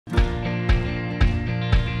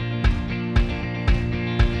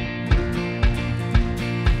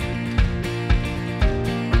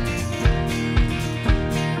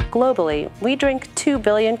Globally, we drink 2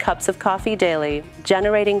 billion cups of coffee daily,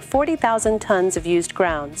 generating 40,000 tons of used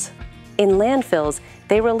grounds. In landfills,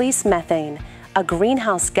 they release methane, a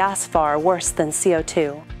greenhouse gas far worse than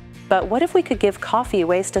CO2. But what if we could give coffee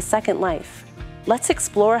waste a second life? Let's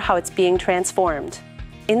explore how it's being transformed.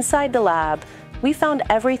 Inside the lab, we found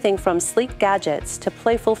everything from sleek gadgets to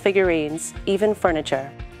playful figurines, even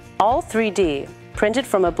furniture. All 3D, printed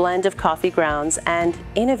from a blend of coffee grounds and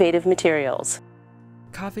innovative materials.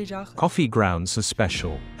 Coffee grounds are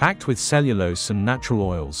special. Packed with cellulose and natural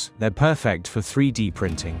oils, they're perfect for 3D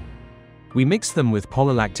printing. We mix them with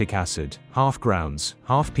polylactic acid, half grounds,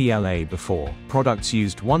 half PLA before. Products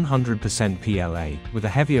used 100% PLA, with a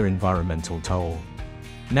heavier environmental toll.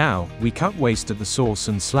 Now, we cut waste at the source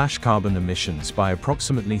and slash carbon emissions by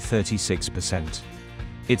approximately 36%.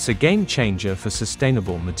 It's a game changer for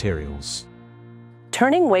sustainable materials.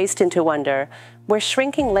 Turning waste into wonder, we're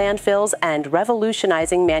shrinking landfills and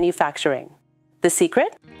revolutionizing manufacturing. The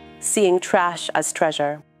secret? Seeing trash as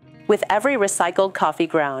treasure. With every recycled coffee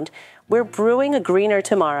ground, we're brewing a greener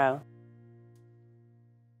tomorrow.